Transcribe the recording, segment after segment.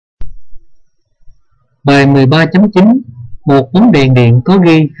Bài 13.9. Một bóng đèn điện có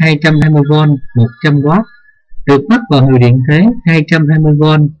ghi 220V 100W được bắt vào nguồn điện thế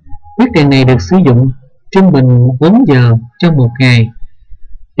 220V. Chiếc đèn này được sử dụng trung bình 4 giờ trong một ngày.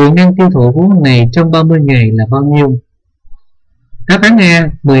 Điện năng tiêu thụ của bóng này trong 30 ngày là bao nhiêu? Đáp án A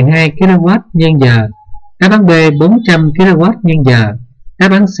 12 kW/giờ, đáp án B 400 kW/giờ,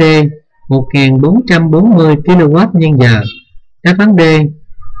 đáp án C 1440 kW/giờ, đáp án D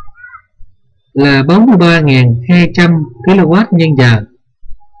là 43.200 kW/giờ.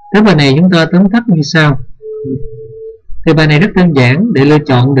 Cái bài này chúng ta tóm tắt như sau. Thì bài này rất đơn giản, để lựa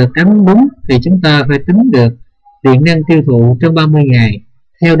chọn được đáp án đúng thì chúng ta phải tính được điện năng tiêu thụ trong 30 ngày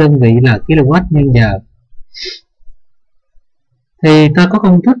theo đơn vị là kW/giờ. Thì ta có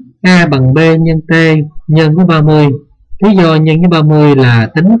công thức A bằng B nhân T nhân với 30. Lý do nhân với 30 là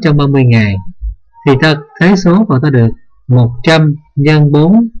tính trong 30 ngày. Thì ta thế số và ta được 100 nhân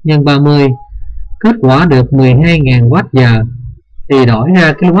 4 nhân 30. Kết quả được 12.000 Wh. Thì đổi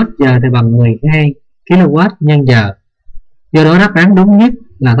ra kWh thì bằng 12 kW/giờ. Do đó đáp án đúng nhất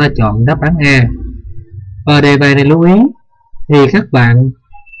là ta chọn đáp án A. Và đề bài này lưu ý thì các bạn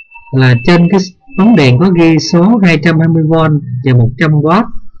là trên cái bóng đèn có ghi số 220V và 100W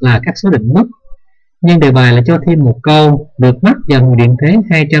là các số định mức. Nhưng đề bài là cho thêm một câu được mắc vào nguồn điện thế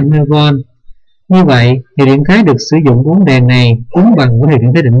 220V. Như vậy thì điện thế được sử dụng của bóng đèn này cũng bằng với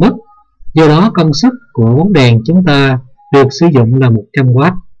điện thế định mức. Do đó công suất của bóng đèn chúng ta được sử dụng là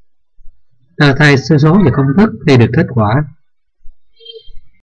 100W. Ta thay số vào công thức thì được kết quả